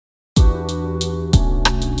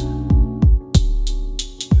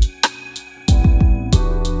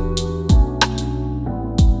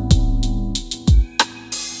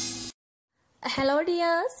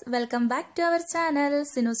dears, welcome back to our channel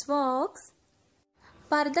SinusVOX.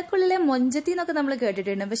 പർദ്ദക്കുള്ളിലെ മൊഞ്ചത്തി എന്നൊക്കെ നമ്മൾ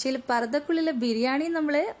കേട്ടിട്ടുണ്ട്. പക്ഷേ ഈ പർദ്ദക്കുള്ളിലെ ബിരിയാണി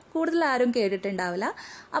നമ്മൾ കൂടുതൽ ആരും കേട്ടിട്ടുണ്ടാവില്ല.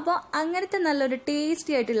 അപ്പോൾ അങ്ങനത്തെ നല്ലൊരു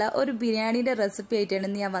ടേസ്റ്റി ആയിട്ടുള്ള ഒരു ബിരിയാണിയുടെ റെസിപ്പി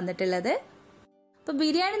ആയിട്ടാണ് ഞാൻ വന്നിട്ടുള്ളത്. അപ്പോൾ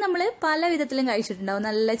ബിരിയാണി നമ്മൾ പല വിധത്തിലും കഴിച്ചിട്ടുണ്ടാവും.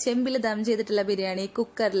 നല്ല ചെമ്പിൽ ദം ചെയ്തിട്ടുള്ള ബിരിയാണി,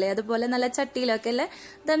 കുക്കറിൽ, അതുപോലെ നല്ല ചട്ടിയിലൊക്കെ അല്ലേ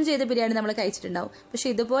ദം ചെയ്ത ബിരിയാണി നമ്മൾ കഴിച്ചിട്ടുണ്ടാവും. പക്ഷെ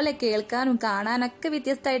ഇതുപോലെ കേൾക്കാനും കാണാനൊക്കെ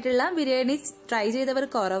വ്യത്യസ്തമായിട്ടുള്ള ബിരിയാണി ട്രൈ ചെയ്തവർ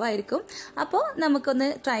കുറവായിരിക്കും. അപ്പോൾ നമുക്കൊന്ന്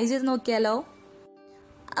ട്രൈ ചെയ്ത് നോക്കിയാലോ.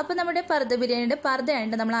 അപ്പോൾ നമ്മുടെ പർദ്ദ ബിരിയാണിയുടെ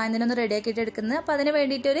പർദ്ദയുണ്ട് നമ്മൾ ആദ്യം ഒന്ന് റെഡിയാക്കിയിട്ട് എടുക്കുന്നത്. അപ്പോൾ അതിന്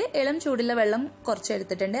വേണ്ടിയിട്ട് ഒരു ഇളം ചൂടുള്ള വെള്ളം കുറച്ച്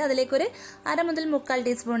എടുത്തിട്ടുണ്ട്. അതിലേക്ക് ഒരു 1/2 മുതൽ 3/4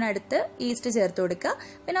 ടീസ്പൂൺ അടുത്ത് ഈസ്റ്റ് ചേർത്ത് കൊടുക്കുക.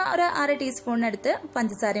 പിന്നെ ഒരു 1/2 ടീസ്പൂൺ അടുത്ത്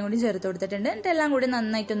പഞ്ചസാരയും കൂടി ചേർത്ത് കൊടുത്തിട്ടുണ്ട്. എന്നിട്ട് എല്ലാം കൂടി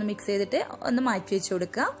നന്നായിട്ടൊന്ന് മിക്സ് ചെയ്തിട്ട് ഒന്ന് മാറ്റി വെച്ച്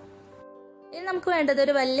കൊടുക്കുക. ഇനി നമുക്ക് വേണ്ടത്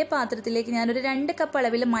ഒരു വലിയ പാത്രത്തിലേക്ക് ഞാനൊരു 2 കപ്പ്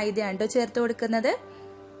അളവിൽ മൈദയാണ് ചേർത്ത് കൊടുക്കുന്നത്.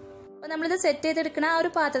 അപ്പോൾ നമ്മളിത് സെറ്റ് ചെയ്തെടുക്കുന്ന ആ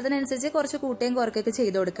ഒരു പാത്രത്തിനനുസരിച്ച് കുറച്ച് കൂട്ടുകയും കുറയ്ക്കുകയൊക്കെ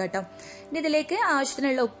ചെയ്ത് കൊടുക്കുക കേട്ടോ. ഇനി ഇതിലേക്ക്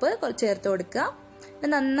ആവശ്യത്തിനുള്ള ഉപ്പ് ചേർത്ത് കൊടുക്കുക.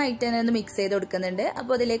 നന്നായിട്ട് തന്നെ ഒന്ന് മിക്സ് ചെയ്ത് കൊടുക്കുന്നുണ്ട്.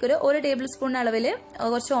 അപ്പോൾ അതിലേക്ക് ഒരു 1 ടേബിൾ സ്പൂൺ അളവിൽ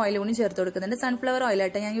കുറച്ച് ഓയിൽ കൂടി ചേർത്ത് കൊടുക്കുന്നുണ്ട്. സൺഫ്ലവർ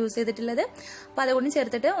ഓയിലാട്ടോ ഞാൻ യൂസ് ചെയ്തിട്ടുള്ളത്. അപ്പോൾ അതുകൂടി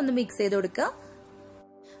ചേർത്തിട്ട് ഒന്ന് മിക്സ് ചെയ്ത് കൊടുക്കുക.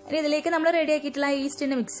 ഇനി ഇതിലേക്ക് നമ്മൾ റെഡിയാക്കിയിട്ടുള്ള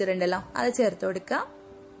ഈസ്റ്റിന്റെ മിക്സ്ചർ ഉണ്ടല്ലോ അത് ചേർത്ത് കൊടുക്കുക.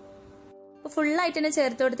 അപ്പോൾ ഫുള്ളായിട്ട് തന്നെ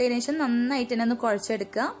ചേർത്ത് കൊടുത്തതിന് ശേഷം നന്നായിട്ട് തന്നെ ഒന്ന്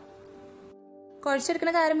കുഴച്ചെടുക്കുക.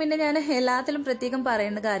 കുഴച്ചെടുക്കുന്ന കാര്യം പിന്നെ ഞാൻ എല്ലാത്തിലും പ്രത്യേകം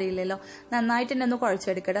പറയേണ്ട കാര്യമില്ലല്ലോ. നന്നായിട്ട് തന്നെ ഒന്ന്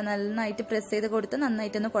കുഴച്ചെടുക്കട്ടെ. നന്നായിട്ട് പ്രസ് ചെയ്ത് കൊടുത്ത്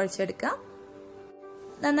നന്നായിട്ടൊന്ന് കുഴച്ചെടുക്കുക.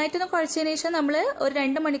 നന്നായിട്ടൊന്ന് കുഴച്ചതിന് ശേഷം നമ്മൾ ഒരു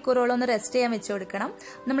 2 മണിക്കൂറോളം ഒന്ന് റെസ്റ്റ് ചെയ്യാൻ വെച്ച് കൊടുക്കണം.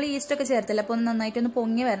 നമ്മൾ ഈസ്റ്റ് ഒക്കെ ചേർത്തില്ല, അപ്പോൾ ഒന്ന് നന്നായിട്ടൊന്ന്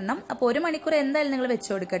പൊങ്ങി വരണം. അപ്പോൾ 1 മണിക്കൂർ എന്തായാലും നിങ്ങൾ വെച്ച്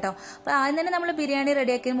കൊടുക്കട്ടോ. അപ്പോൾ ആദ്യം തന്നെ നമ്മൾ ബിരിയാണി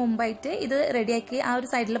റെഡിയാക്കിയതിന് മുമ്പായിട്ട് ഇത് റെഡിയാക്കി ആ ഒരു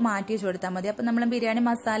സൈഡിൽ മാറ്റി വെച്ച് കൊടുത്താൽ മതി. അപ്പോൾ നമ്മൾ ബിരിയാണി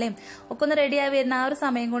മസാലയും ഒക്കെ ഒന്ന് റെഡിയായി വരുന്ന ആ ഒരു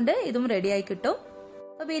സമയം കൊണ്ട് ഇതും റെഡിയായി കിട്ടും.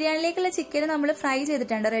 അപ്പോൾ ബിരിയാണിയിലേക്കുള്ള ചിക്കൻ നമ്മൾ ഫ്രൈ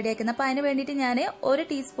ചെയ്തിട്ടാണ് റെഡിയാക്കുന്നത്. അപ്പോൾ അതിന് വേണ്ടിയിട്ട് ഞാൻ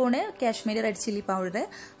 1 teaspoon Kashmiri red chilli powder,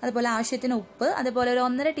 അതുപോലെ ആവശ്യത്തിന് ഉപ്പ്, അതുപോലെ ഒരു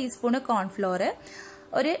 1.5 ടീസ്പൂണ് കോൺഫ്ലോർ,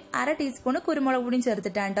 ഒരു 1/2 ടീസ്പൂണ് കുരുമുളക് പൊടിയും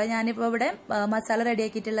ചേർത്തിട്ടാണ് കേട്ടോ ഞാനിപ്പോൾ ഇവിടെ മസാല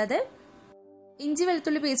റെഡിയാക്കിയിട്ടുള്ളത്. ഇഞ്ചി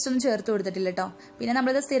വെളുത്തുള്ളി പേസ്റ്റ് ഒന്നും ചേർത്ത് കൊടുത്തിട്ടില്ല കേട്ടോ. പിന്നെ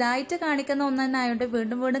നമ്മളിത് സ്ഥിരമായിട്ട് കാണിക്കുന്ന ഒന്ന് തന്നെ ആയതുകൊണ്ട്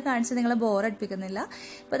വീണ്ടും വീണ്ടും കാണിച്ച് നിങ്ങളെ ബോറടിപ്പിക്കുന്നില്ല.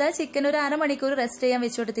 ഇപ്പോൾ അതായത് ചിക്കൻ ഒരു 1/2 മണിക്കൂർ റെസ്റ്റ് ചെയ്യാൻ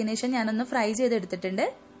വെച്ച് കൊടുത്തതിന് ശേഷം ഞാനൊന്ന് ഫ്രൈ ചെയ്തെടുത്തിട്ടുണ്ട്.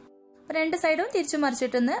 അപ്പോൾ 2 സൈഡും തിരിച്ചു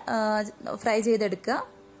മറിച്ചിട്ടൊന്ന് ഫ്രൈ ചെയ്തെടുക്കുക.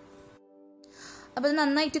 അപ്പോൾ അത്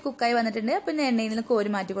നന്നായിട്ട് കുക്കായി വന്നിട്ടുണ്ട്. പിന്നെ എണ്ണയിൽ നിന്ന് കോരി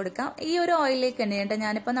മാറ്റി കൊടുക്കാം. ഈ ഒരു ഓയിലിലേക്ക് എണ്ണയുണ്ട്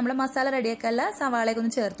ഞാനിപ്പോൾ നമ്മൾ മസാല റെഡിയാക്കല്ല സവാളയൊക്കെ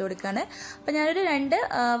ഒന്ന് ചേർത്ത് കൊടുക്കുകയാണ്. അപ്പോൾ ഞാനൊരു 2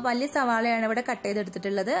 വലിയ സവാളയാണ് ഇവിടെ കട്ട്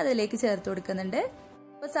ചെയ്തെടുത്തിട്ടുള്ളത്, അതിലേക്ക് ചേർത്ത് കൊടുക്കുന്നുണ്ട്.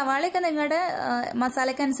 അപ്പോൾ സവാളയൊക്കെ നിങ്ങളുടെ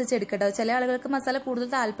മസാലയ്ക്ക് അനുസരിച്ച് എടുക്കട്ടോ. ചില ആളുകൾക്ക് മസാല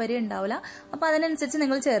കൂടുതൽ താല്പര്യം ഉണ്ടാവില്ല, അപ്പോൾ അതിനനുസരിച്ച്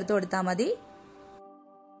നിങ്ങൾ ചേർത്ത് കൊടുത്താൽ മതി.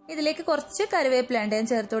 ഇതിലേക്ക് കുറച്ച് കറിവേപ്പിലയാണ് ഞാൻ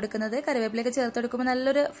ചേർത്ത് കൊടുക്കുന്നത്. കറിവേപ്പിലൊക്കെ ചേർത്ത് കൊടുക്കുമ്പോൾ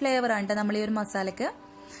നല്ലൊരു ഫ്ലേവറാണ് നമ്മൾ ഈ ഒരു മസാലയ്ക്ക്.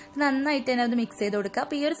 നന്നായിട്ട് തന്നെ ഒന്ന് മിക്സ് ചെയ്ത് കൊടുക്കുക.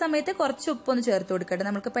 അപ്പോൾ ഈ ഒരു സമയത്ത് കുറച്ച് ഉപ്പൊന്ന് ചേർത്ത് കൊടുക്കട്ടെ,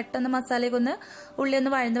 നമുക്ക് പെട്ടെന്ന് മസാലയൊക്കെ ഒന്ന് ഉള്ളി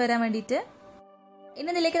ഒന്ന് വഴന്ന് വരാൻ വേണ്ടിയിട്ട്. ഇനി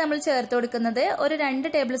ഇതിലേക്ക് നമ്മൾ ചേർത്ത് കൊടുക്കുന്നത് ഒരു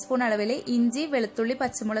 2 ടേബിൾ സ്പൂൺ അളവിൽ ഇഞ്ചി, വെളുത്തുള്ളി,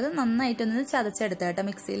 പച്ചമുളക് നന്നായിട്ടൊന്ന് ചതച്ചെടുത്ത കേട്ടോ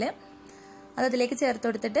മിക്സിയിൽ. അത് അതിലേക്ക് ചേർത്ത്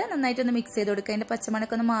കൊടുത്തിട്ട് നന്നായിട്ടൊന്ന് മിക്സ് ചെയ്ത് കൊടുക്കുക. അതിന്റെ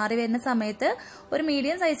പച്ചമണക്കൊന്ന് മാറി വരുന്ന സമയത്ത് ഒരു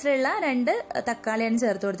മീഡിയം സൈസിലുള്ള 2 തക്കാളിയാണ്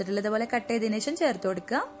ചേർത്ത് കൊടുത്തിട്ടുള്ളത്. ഇതുപോലെ കട്ട് ചെയ്തതിനു ശേഷം ചേർത്ത്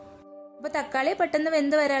കൊടുക്കുക. അപ്പോൾ തക്കാളി പെട്ടെന്ന്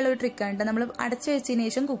വെന്ത് വരാനുള്ള ഒരു ട്രിക്കാണ്. നമ്മൾ അടച്ചു വെച്ചതിന്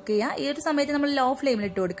ശേഷം കുക്ക് ചെയ്യുക. ഈ ഒരു സമയത്ത് നമ്മൾ ലോ ഫ്ലെയിമിൽ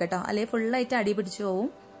ഇട്ട് കൊടുക്കട്ടോ, അല്ലെങ്കിൽ ഫുള്ളായിട്ട് അടി പിടിച്ചു പോകും.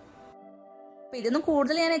 അപ്പോൾ ഇതൊന്നും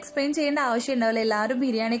കൂടുതൽ ഞാൻ എക്സ്പ്ലെയിൻ ചെയ്യേണ്ട ആവശ്യം ഉണ്ടാവില്ല. എല്ലാവരും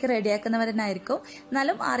ബിരിയാണിയൊക്കെ റെഡിയാക്കുന്നവരെന്നായിരിക്കും.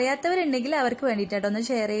 എന്നാലും അറിയാത്തവരുണ്ടെങ്കിൽ അവർക്ക് വേണ്ടിയിട്ടാട്ടോ ഒന്ന്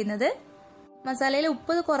ഷെയർ ചെയ്യുന്നത്. മസാലയിൽ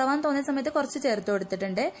ഉപ്പ് കുറവാന്ന് തോന്നിയ സമയത്ത് കുറച്ച് ചേർത്ത്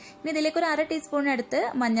കൊടുത്തിട്ടുണ്ട്. ഇനി ഇതിലേക്ക് ഒരു 1/2 ടീസ്പൂണിനടുത്ത്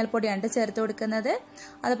മഞ്ഞൾപ്പൊടിയാണ് ചേർത്ത് കൊടുക്കുന്നത്.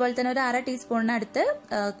 അതുപോലെ തന്നെ ഒരു 1/2 ടീസ്പൂണിനടുത്ത്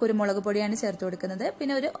കുരുമുളക് പൊടിയാണ് ചേർത്ത് കൊടുക്കുന്നത്.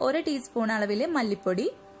 പിന്നെ ഒരു 1 ടീസ്പൂൺ അളവിൽ മല്ലിപ്പൊടി,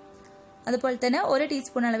 അതുപോലെ തന്നെ 1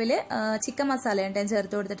 ടീസ്പൂൺ അളവിൽ ചിക്കൻ മസാലയാണ് ഞാൻ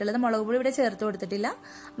ചേർത്ത് കൊടുത്തിട്ടുള്ളത്. മുളക് പൊടി ഇവിടെ ചേർത്ത് കൊടുത്തിട്ടില്ല.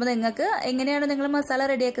 അപ്പോൾ നിങ്ങൾക്ക് എങ്ങനെയാണ് നിങ്ങൾ മസാല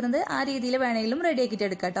റെഡിയാക്കുന്നത് ആ രീതിയിൽ വേണമെങ്കിലും റെഡിയാക്കിയിട്ട്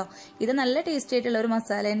എടുക്കാം കേട്ടോ. ഇത് നല്ല ടേസ്റ്റി ആയിട്ടുള്ള ഒരു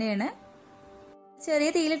മസാല തന്നെയാണ്. ചെറിയ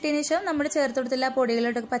തീയിലിട്ടതിന് ശേഷം നമ്മൾ ചേർത്ത് കൊടുത്തില്ല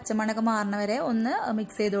പൊടികളോട്ടൊക്കെ പച്ചമണൊക്കെ മാറുന്നവരെ ഒന്ന്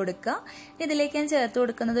മിക്സ് ചെയ്ത് കൊടുക്കുക. ഇതിലേക്ക് ഞാൻ ചേർത്ത്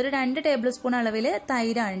കൊടുക്കുന്നത് ഒരു 2 ടേബിൾ സ്പൂൺ അളവിൽ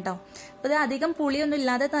തൈരാണ് കേട്ടോ. അപ്പോൾ ഇത് അധികം പുളിയൊന്നും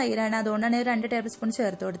ഇല്ലാതെ തൈരാണ്, അതുകൊണ്ടാണ് 2 ടേബിൾ സ്പൂൺ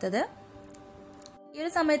ചേർത്ത് കൊടുത്തത്. ഈ ഒരു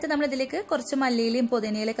സമയത്ത് നമ്മൾ ഇതിലേക്ക് കുറച്ച് മല്ലിയിലയും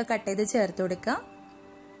പുതിനയിലൊക്കെ കട്ട് ചെയ്ത് ചേർത്ത് കൊടുക്കുക.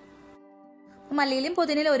 മല്ലിയിലയും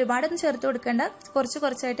പുതിനയിലും ഒരുപാടൊന്നും ചേർത്ത് കൊടുക്കേണ്ട,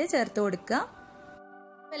 കുറച്ചായിട്ട് ചേർത്ത് കൊടുക്കുക.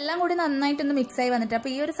 എല്ലാം കൂടി നന്നായിട്ടൊന്ന് മിക്സ് ആയി വന്നിട്ട്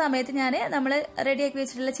അപ്പോൾ ഈ ഒരു സമയത്ത് ഞാൻ നമ്മൾ റെഡിയാക്കി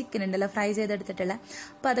വെച്ചിട്ടുള്ള ചിക്കൻ ഉണ്ടല്ലോ ഫ്രൈ ചെയ്തെടുത്തിട്ടുള്ള,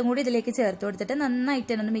 അപ്പോൾ അതും കൂടി ഇതിലേക്ക് ചേർത്ത് കൊടുത്തിട്ട് നന്നായിട്ട്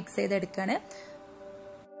തന്നെ ഒന്ന് മിക്സ് ചെയ്തെടുക്കുകയാണ്.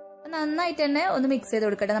 നന്നായിട്ട് തന്നെ ഒന്ന് മിക്സ് ചെയ്ത്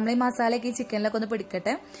കൊടുക്കട്ടെ. നമ്മൾ ഈ മസാലയൊക്കെ ഈ ചിക്കനിലൊക്കെ ഒന്ന്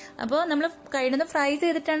പിടിക്കട്ടെ. അപ്പോൾ നമ്മൾ കഴിയുന്നത് ഫ്രൈ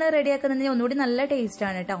ചെയ്തിട്ടാണ് റെഡിയാക്കുന്നതെങ്കിൽ ഒന്നുകൂടി നല്ല ടേസ്റ്റ്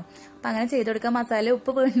ആണ് കേട്ടോ. അപ്പം അങ്ങനെ ചെയ്ത് കൊടുക്കാം. മസാല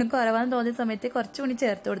ഉപ്പ് വീണ്ടും കുറവാന്ന് തോന്നിയ സമയത്ത് കുറച്ചുകൂടി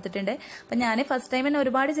ചേർത്ത് കൊടുത്തിട്ടുണ്ട്. അപ്പം ഞാൻ ഫസ്റ്റ് ടൈം തന്നെ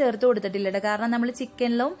ഒരുപാട് ചേർത്ത് കൊടുത്തിട്ടില്ല, കാരണം നമ്മൾ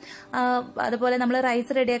ചിക്കനിലും അതുപോലെ നമ്മൾ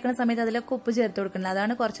റൈസ് റെഡിയാക്കുന്ന സമയത്ത് അതിലൊക്കെ ഉപ്പ് ചേർത്ത് കൊടുക്കുന്നത്,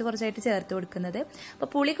 അതാണ് കുറച്ചായിട്ട് ചേർത്ത് കൊടുക്കുന്നത്. അപ്പോൾ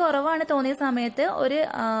പുളി കുറവാണ് തോന്നിയ സമയത്ത് ഒരു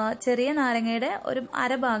ചെറിയ നാരങ്ങയുടെ ഒരു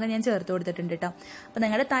അരഭാഗം ഞാൻ ചേർത്ത് കൊടുത്തിട്ടുണ്ട് കേട്ടോ. അപ്പം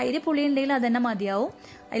നിങ്ങളുടെ തൈര് പുളി ഉണ്ടെങ്കിൽ അത് തന്നെ മതിയാവും,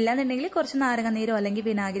 ഇല്ലാന്നുണ്ടെങ്കിൽ കുറച്ച് നാരങ്ങ നീരോ അല്ലെങ്കിൽ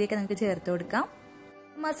വിനാഗിരിയൊക്കെ നിങ്ങൾക്ക് ചേർത്ത് കൊടുക്കാം.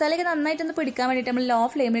 മസാലയൊക്കെ നന്നായിട്ടൊന്ന് പിടിക്കാൻ വേണ്ടിയിട്ട് നമ്മൾ ലോ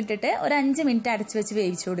ഫ്ലെയിമിൽ ഇട്ടിട്ട് ഒരു 5 മിനിറ്റ് അടച്ചു വെച്ച്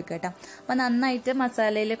വേവിച്ചു കൊടുക്കുക കേട്ടോ. അപ്പോൾ നന്നായിട്ട്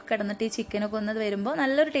മസാലയിലൊക്കെ കിടന്നിട്ട് ഈ ചിക്കനൊക്കെ ഒന്ന് വരുമ്പോൾ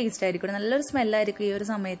നല്ലൊരു ടേസ്റ്റ് ആയിരിക്കും, നല്ലൊരു സ്മെല്ലായിരിക്കും ഈ ഒരു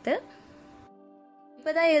സമയത്ത്.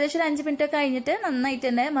 ഇപ്പോൾ ഇതാ ഏകദേശം ഒരു 5 മിനിറ്റ് കഴിഞ്ഞിട്ട് നന്നായിട്ട്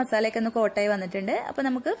തന്നെ മസാലയൊക്കെ ഒന്ന് കോട്ടായി വന്നിട്ടുണ്ട്. അപ്പോൾ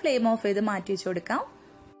നമുക്ക് ഫ്ലെയിം ഓഫ് ചെയ്ത് മാറ്റി വെച്ച് കൊടുക്കാം.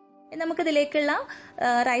 നമുക്കിതിലേക്കുള്ള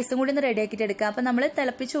റൈസും കൂടി ഒന്ന് റെഡി ആക്കിയിട്ട് എടുക്കാം. അപ്പം നമ്മൾ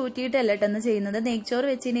തിളപ്പിച്ച് ഊറ്റിയിട്ടല്ല കേട്ടോ ചെയ്യുന്നത്, നെയ്ച്ചോറ്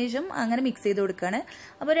വെച്ചതിന് ശേഷം അങ്ങനെ മിക്സ് ചെയ്ത് കൊടുക്കുകയാണ്.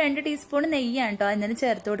 അപ്പോൾ 2 ടീസ്പൂൺ നെയ്യാണ് കേട്ടോ അതിന്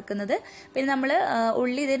ചേർത്ത് കൊടുക്കുന്നത്. പിന്നെ നമ്മൾ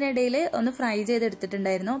ഉള്ളി ഇതിനിടയിൽ ഒന്ന് ഫ്രൈ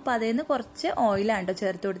ചെയ്തെടുത്തിട്ടുണ്ടായിരുന്നു, അപ്പോൾ അതിൽ നിന്ന് കുറച്ച് ഓയിലാണ് കേട്ടോ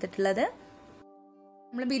ചേർത്ത് കൊടുത്തിട്ടുള്ളത്.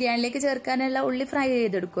 നമ്മൾ ബിരിയാണിയിലേക്ക് ചേർക്കാനുള്ള ഉള്ളി ഫ്രൈ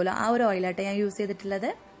ചെയ്തെടുക്കുമല്ലോ, ആ ഒരു ഓയിലാട്ടോ ഞാൻ യൂസ്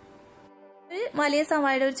ചെയ്തിട്ടുള്ളത്. ഒരു വലിയ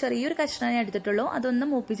സവാളയുടെ ഒരു ചെറിയൊരു കഷ്ണം ഞാൻ എടുത്തിട്ടുള്ളൂ, അതൊന്ന്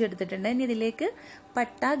മൂപ്പിച്ചെടുത്തിട്ടുണ്ട്. ഇനി ഇതിലേക്ക്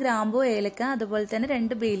പട്ട, ഗ്രാമ്പു, ഏലക്ക, അതുപോലെ തന്നെ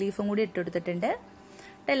 2 ബേ ലീഫും കൂടി ഇട്ടെടുത്തിട്ടുണ്ട്.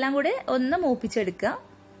 എല്ലാം കൂടി ഒന്ന് മൂപ്പിച്ചെടുക്കുക.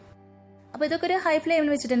 അപ്പോൾ ഇതൊക്കെ ഒരു ഹൈ ഫ്ലെയിമിൽ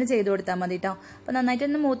വെച്ചിട്ട് തന്നെ ചെയ്ത് കൊടുത്താൽ മതി കേട്ടോ. അപ്പോൾ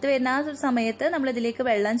നന്നായിട്ടൊന്ന് മൂത്ത് വരുന്ന ആ സമയത്ത് നമ്മൾ ഇതിലേക്ക്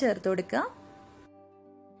വെള്ളം ചേർത്ത് കൊടുക്കുക.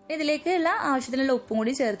 ഇതിലേക്കുള്ള ആവശ്യത്തിനുള്ള ഉപ്പും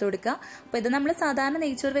കൂടി ചേർത്ത് കൊടുക്കുക. അപ്പോൾ ഇത് നമ്മൾ സാധാരണ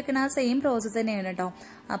നെയ്ച്ചോറ് വെക്കുന്ന ആ സെയിം പ്രോസസ്സ് തന്നെയാണ് കേട്ടോ.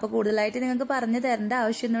 അപ്പോൾ കൂടുതലായിട്ട് നിങ്ങൾക്ക് പറഞ്ഞു തരേണ്ട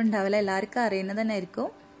ആവശ്യമൊന്നും ഉണ്ടാവില്ല, എല്ലാവർക്കും അറിയുന്നത് തന്നെ ആയിരിക്കും.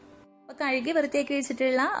 അപ്പോൾ കഴുകി വൃത്തിയാക്കി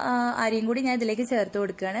വെച്ചിട്ടുള്ള അരിയും കൂടി ഞാൻ ഇതിലേക്ക് ചേർത്ത്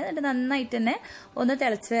കൊടുക്കുകയാണ്. എന്നിട്ട് നന്നായിട്ട് തന്നെ ഒന്ന്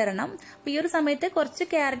തിളച്ച് വരണം. അപ്പോൾ ഈ ഒരു സമയത്ത് കുറച്ച്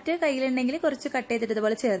ക്യാരറ്റ് കയ്യിലുണ്ടെങ്കിൽ കുറച്ച് കട്ട് ചെയ്തിട്ട്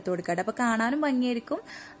ഇതുപോലെ ചേർത്ത് കൊടുക്കാം. അപ്പോൾ കാണാനും ഭംഗിയായിരിക്കും,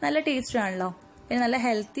 നല്ല ടേസ്റ്റ് ആണല്ലോ, പിന്നെ നല്ല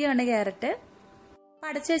ഹെൽത്തിയാണ് ക്യാരറ്റ്.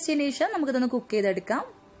 അടച്ചു വെച്ചതിന് ശേഷം നമുക്കിതൊന്ന് കുക്ക് ചെയ്തെടുക്കാം.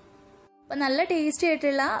 അപ്പോൾ നല്ല ടേസ്റ്റി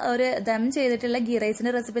ആയിട്ടുള്ള ഒരു ദം ചെയ്തിട്ടുള്ള ഗീ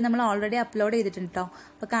റൈസിന്റെ റെസിപ്പി നമ്മൾ ഓൾറെഡി അപ്ലോഡ് ചെയ്തിട്ടുണ്ട് കേട്ടോ.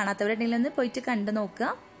 അപ്പോൾ കാണാത്തവരുണ്ടെങ്കിൽ ഒന്ന് പോയിട്ട് കണ്ടു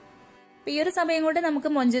നോക്കുക. അപ്പോൾ ഈ ഒരു സമയം കൊണ്ട് നമുക്ക്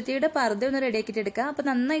മൊഞ്ചത്തിയുടെ പർദ്ദ ഒന്ന് റെഡിയാക്കിയിട്ട് എടുക്കാം. അപ്പോൾ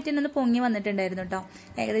നന്നായിട്ട് തന്നെ ഒന്ന് പൊങ്ങി വന്നിട്ടുണ്ടായിരുന്നു കേട്ടോ,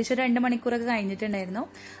 ഏകദേശം 2 മണിക്കൂറൊക്കെ കഴിഞ്ഞിട്ടുണ്ടായിരുന്നു.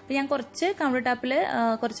 അപ്പോൾ ഞാൻ കുറച്ച് കൗണ്ടർ ടോപ്പിൽ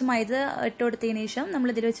കുറച്ച് മൈദ ഇട്ട് കൊടുത്തതിന് ശേഷം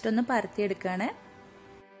നമ്മൾ ഇതിൽ വെച്ചിട്ടൊന്ന് പരത്തിയെടുക്കുകയാണ്.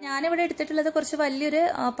 ഞാനിവിടെ എടുത്തിട്ടുള്ളത് കുറച്ച് വലിയൊരു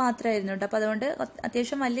പാത്രമായിരുന്നു കേട്ടോ, അപ്പോൾ അതുകൊണ്ട്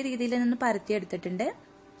അത്യാവശ്യം വലിയ രീതിയിൽ നിന്ന് പരത്തിയെടുത്തിട്ടുണ്ട്.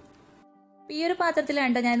 ഈ ഒരു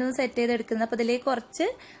പാത്രത്തിലാണ് കേട്ടോ ഞാനിതൊന്ന് സെറ്റ് ചെയ്തെടുക്കുന്നത്. അപ്പോൾ ഇതിലേക്ക് കുറച്ച്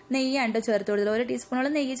നെയ്യാണ് കേട്ടോ ചേർത്ത് കൊടുത്തത്, 1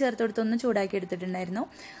 ടീസ്പൂണോളം നെയ്യ് ചേർത്ത് കൊടുത്തൊന്ന് ചൂടാക്കി എടുത്തിട്ടുണ്ടായിരുന്നു.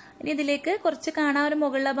 ഇനി ഇതിലേക്ക് കുറച്ച് കാണാൻ ഒരു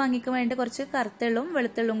മുകളിലെ ഭംഗിക്ക് വേണ്ടി കുറച്ച് കറുത്തുള്ളും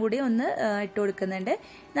വെളുത്തുള്ളും കൂടി ഒന്ന് ഇട്ട് കൊടുക്കുന്നുണ്ട്.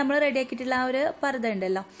 നമ്മൾ റെഡിയാക്കിയിട്ടുള്ള ആ ഒരു പർദ്ദ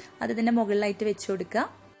ഉണ്ടല്ലോ, അത് ഇതിൻ്റെ മുകളിലായിട്ട് വെച്ച് കൊടുക്കുക.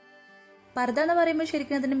 പർദ്ദ എന്ന് പറയുമ്പോൾ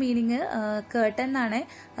ശരിക്കും അതിന്റെ മീനിങ് കേർട്ടൻ എന്നാണ്,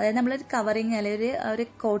 അതായത് നമ്മളൊരു കവറിങ് അല്ലെങ്കിൽ ഒരു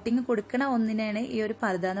കോട്ടിങ് കൊടുക്കണ ഒന്നിനാണ് ഈ ഒരു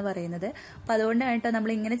പർദ്ദ എന്ന് പറയുന്നത്. അപ്പോൾ അതുകൊണ്ടാണ് കേട്ടോ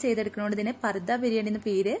നമ്മൾ ഇങ്ങനെ ചെയ്തെടുക്കുന്നതുകൊണ്ട് ഇതിന് പർദ്ദ ബിരിയാണി എന്ന്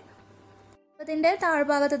പേര്. അതിന്റെ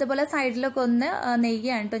താഴ്ഭാഗത്ത് ഇതുപോലെ സൈഡിലൊക്കെ ഒന്ന്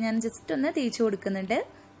നെയ്യാണ് കേട്ടോ ഞാൻ ജസ്റ്റ് ഒന്ന് തേച്ച് കൊടുക്കുന്നുണ്ട്.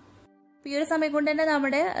 ഈ ഒരു സമയം കൊണ്ട് തന്നെ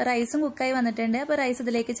നമ്മുടെ റൈസും കുക്കായി വന്നിട്ടുണ്ട്. അപ്പോൾ റൈസ്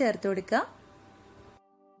ഇതിലേക്ക് ചേർത്ത് കൊടുക്കുക.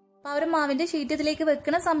 അപ്പോൾ ആ ഒരു മാവിന്റെ ഷീറ്റ് ഇതിലേക്ക്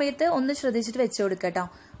വെക്കുന്ന സമയത്ത് ഒന്ന് ശ്രദ്ധിച്ചിട്ട് വെച്ച് കൊടുക്കുക കേട്ടോ,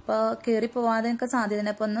 അപ്പോൾ കയറി പോവാതെയൊക്കെ സാധ്യത,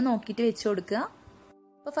 അപ്പോൾ ഒന്ന് നോക്കിയിട്ട് വെച്ച് കൊടുക്കുക.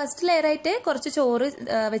 അപ്പോൾ ഫസ്റ്റ് ലെയറായിട്ട് കുറച്ച് ചോറ്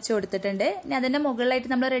വെച്ച് കൊടുത്തിട്ടുണ്ട്. ഇനി അതിന്റെ മുകളിലായിട്ട്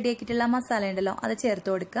നമ്മൾ റെഡിയാക്കിയിട്ടുള്ള മസാല ഉണ്ടല്ലോ അത്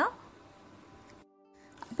ചേർത്ത് കൊടുക്കുക.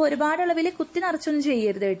 അപ്പോൾ ഒരുപാട് അളവിൽ കുത്തി നിറച്ചൊന്നും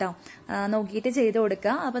ചെയ്യരുത് കേട്ടോ, നോക്കിയിട്ട് ചെയ്ത്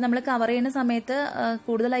കൊടുക്കുക. അപ്പോൾ നമ്മൾ കവർ ചെയ്യുന്ന സമയത്ത്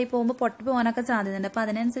കൂടുതലായി പോകുമ്പോൾ പൊട്ടി പോകാനൊക്കെ സാധ്യതയുണ്ട്, അപ്പോൾ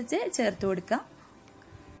അതിനനുസരിച്ച് ചേർത്ത് കൊടുക്കുക.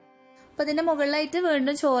 അപ്പോൾ ഇതിന്റെ മുകളിലായിട്ട്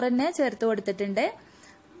വീണ്ടും ചോറ് തന്നെ ചേർത്ത് കൊടുത്തിട്ടുണ്ട്.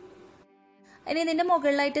 ഇനി ഇതിന്റെ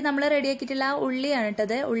മുകളിലായിട്ട് നമ്മൾ റെഡിയാക്കിയിട്ടുള്ള ഉള്ളിയാണ്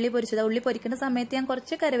ഇട്ടത്, ഉള്ളി പൊരിച്ചത്. ഉള്ളി പൊരിക്കുന്ന സമയത്ത് ഞാൻ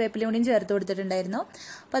കുറച്ച് കറിവേപ്പില കൂടിയും ചേർത്ത് കൊടുത്തിട്ടുണ്ടായിരുന്നു.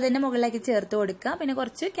 അപ്പോൾ അതിന്റെ മുകളിലേക്ക് ചേർത്ത് കൊടുക്കുക. പിന്നെ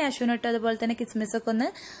കുറച്ച് കാഷ്യൂനട്ട് അതുപോലെ തന്നെ കിസ്മിസൊക്കെ ഒന്ന്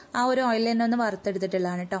ആ ഒരു ഓയിൽ തന്നെ ഒന്ന്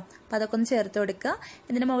വറുത്തെടുത്തിട്ടുള്ളതാണ് കേട്ടോ, അപ്പോൾ അതൊക്കെ ഒന്ന് ചേർത്ത് കൊടുക്കുക.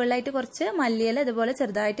 ഇതിന്റെ മുകളിലായിട്ട് കുറച്ച് മല്ലിയില ഇതുപോലെ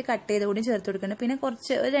ചെറുതായിട്ട് കട്ട് ചെയ്ത് കൂടി ചേർത്ത് കൊടുക്കുന്നുണ്ട്. പിന്നെ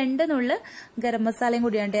കുറച്ച് 2 നുള്ള് ഗരം മസാലയും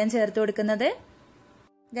കൂടിയാണ് ഞാൻ ചേർത്ത് കൊടുക്കുന്നത്.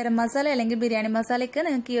 ഗരം മസാല അല്ലെങ്കിൽ ബിരിയാണി മസാലയൊക്കെ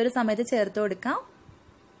നിങ്ങൾക്ക് ഈ ഒരു സമയത്ത് ചേർത്ത് കൊടുക്കാം.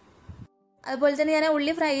 അതുപോലെ തന്നെ ഞാൻ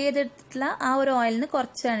ഉള്ളി ഫ്രൈ ചെയ്തിട്ടുള്ള ആ ഒരു ഓയിലിൽ നിന്ന്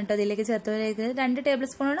കുറച്ചാണ് കേട്ടോ ഇതിലേക്ക് ചേർത്ത് 2 ടേബിൾ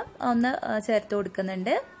സ്പൂണോളം ഒന്ന് ചേർത്ത്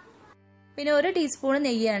കൊടുക്കുന്നുണ്ട്. പിന്നെ 1 ടീസ്പൂൺ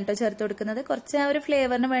നെയ്യാണ് കേട്ടോ ചേർത്ത് കൊടുക്കുന്നത്. കുറച്ച് ആ ഒരു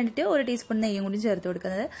ഫ്ലേവറിന് വേണ്ടിയിട്ട് 1 ടീസ്പൂൺ നെയ്യും കൂടി ചേർത്ത്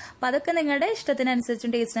കൊടുക്കുന്നത്. അപ്പോൾ അതൊക്കെ നിങ്ങളുടെ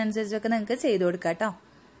ഇഷ്ടത്തിനനുസരിച്ചും ടേസ്റ്റിനനുസരിച്ചൊക്കെ നിങ്ങൾക്ക് ചെയ്ത് കൊടുക്കാം കേട്ടോ.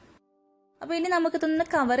 അപ്പോൾ ഇനി നമുക്കിതൊന്ന്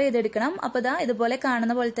കവർ ചെയ്തെടുക്കണം. അപ്പോൾ ഇതാ ഇതുപോലെ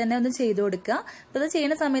കാണുന്ന പോലെ തന്നെ ഒന്ന് ചെയ്ത് കൊടുക്കുക. അപ്പോൾ ഇത്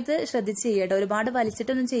ചെയ്യുന്ന സമയത്ത് ശ്രദ്ധിച്ച് ചെയ്യട്ടോ, ഒരുപാട്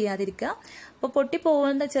വലിച്ചിട്ടൊന്നും ചെയ്യാതിരിക്കുക. അപ്പോൾ പൊട്ടി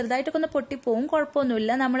പോകുന്ന ചെറുതായിട്ടൊക്കെ ഒന്ന് പൊട്ടിപ്പോവും,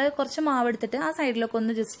 കുഴപ്പമൊന്നുമില്ല. നമ്മൾ കുറച്ച് മാവ് എടുത്തിട്ട് ആ സൈഡിലൊക്കെ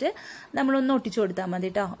ഒന്ന് ജസ്റ്റ് നമ്മളൊന്ന് ഒട്ടിച്ചു കൊടുത്താൽ മതി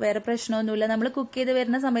കേട്ടോ, വേറെ പ്രശ്നമൊന്നുമില്ല. നമ്മൾ കുക്ക് ചെയ്ത്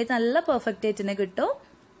വരുന്ന സമയത്ത് നല്ല പെർഫെക്റ്റ് ആയിട്ട് തന്നെ കിട്ടും.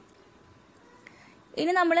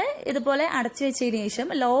 ഇനി നമ്മൾ ഇതുപോലെ അടച്ചു വെച്ചതിന് ശേഷം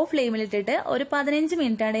ലോ ഫ്ലെയിമിലിട്ടിട്ട് ഒരു 15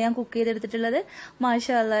 മിനിറ്റാണ് ഞാൻ കുക്ക് ചെയ്തെടുത്തിട്ടുള്ളത്.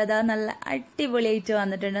 മാഷാഅല്ലാ ഇതാ നല്ല അടിപൊളിയായിട്ട്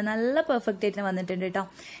വന്നിട്ടുണ്ട്, നല്ല പെർഫെക്റ്റ് ആയിട്ട് വന്നിട്ടുണ്ട് കേട്ടോ.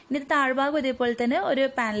 ഇനി ഇത് താഴ്ഭാഗം ഇതേപോലെ തന്നെ ഒരു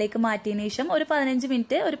പാനിലേക്ക് മാറ്റിയതിന് ശേഷം ഒരു 15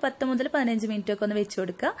 മിനിറ്റ്, ഒരു 10 മുതൽ 15 മിനിറ്റ് ഒക്കെ ഒന്ന് വെച്ച്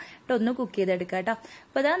കൊടുക്കുക കേട്ടോ, ഒന്ന് കുക്ക് ചെയ്തെടുക്കുക കേട്ടോ.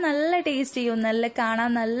 അപ്പൊ അതാ നല്ല ടേസ്റ്റ് ചെയ്യും, നല്ല കാണാൻ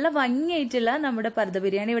നല്ല ഭംഗിയായിട്ടുള്ള നമ്മുടെ പർദ്ദ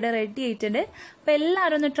ബിരിയാണി ഇവിടെ റെഡി ആയിട്ടുണ്ട്. അപ്പൊ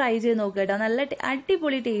എല്ലാവരും ഒന്ന് ട്രൈ ചെയ്ത് നോക്കുക കേട്ടോ, നല്ല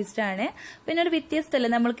അടിപൊളി ടേസ്റ്റ് ആണ്. പിന്നെ ഒരു വ്യത്യസ്തമല്ല,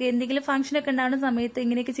 നമ്മൾക്ക് എന്തെങ്കിലും ഫംഗ്ഷൻ ഒക്കെ ഉണ്ടാകുന്ന സമയത്ത്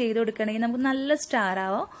ഇങ്ങനെയൊക്കെ ചെയ്ത് കൊടുക്കണമെങ്കിൽ നമുക്ക് നല്ല സ്റ്റാർ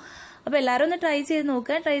ആവും. അപ്പൊ എല്ലാവരും ഒന്ന് ട്രൈ ചെയ്ത്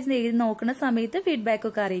നോക്കുക, ട്രൈ ചെയ്ത് നോക്കുന്ന സമയത്ത് ഫീഡ്ബാക്ക്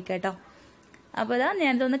ഒക്കെ അറിയിക്കുക കേട്ടോ. അപ്പൊ അതാ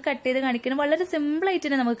ഞാനിതൊന്ന് കട്ട് ചെയ്ത് കാണിക്കണം, വളരെ സിമ്പിൾ ആയിട്ട്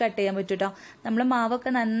തന്നെ നമുക്ക് കട്ട് ചെയ്യാൻ പറ്റും കേട്ടോ. നമ്മുടെ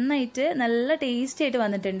മാവൊക്കെ നന്നായിട്ട് നല്ല ടേസ്റ്റി ആയിട്ട്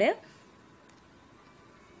വന്നിട്ടുണ്ട്.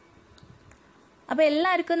 അപ്പൊ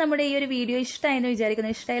എല്ലാവർക്കും നമ്മുടെ ഈ ഒരു വീഡിയോ ഇഷ്ടമായെന്ന് വിചാരിക്കുന്നു.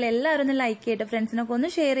 ഇഷ്ടമായാലും എല്ലാവരും ഒന്ന് ലൈക്ക് ചെയ്തിട്ട് ഫ്രണ്ട്സിനൊക്കെ ഒന്ന്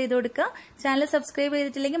ഷെയർ ചെയ്ത് കൊടുക്കുക. ചാനൽ സബ്സ്ക്രൈബ്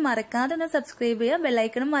ചെയ്തിട്ടില്ലെങ്കിൽ മറക്കാതെ ഒന്ന് സബ്സ്ക്രൈബ് ചെയ്യുക,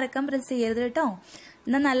 ബെല്ലൈക്കണും മറക്കാൻ പ്രസ് ചെയ്യരുത് കേട്ടോ.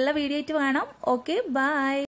 എന്നാൽ നല്ല വീഡിയോ ആയിട്ട് കാണാം. Okay, by.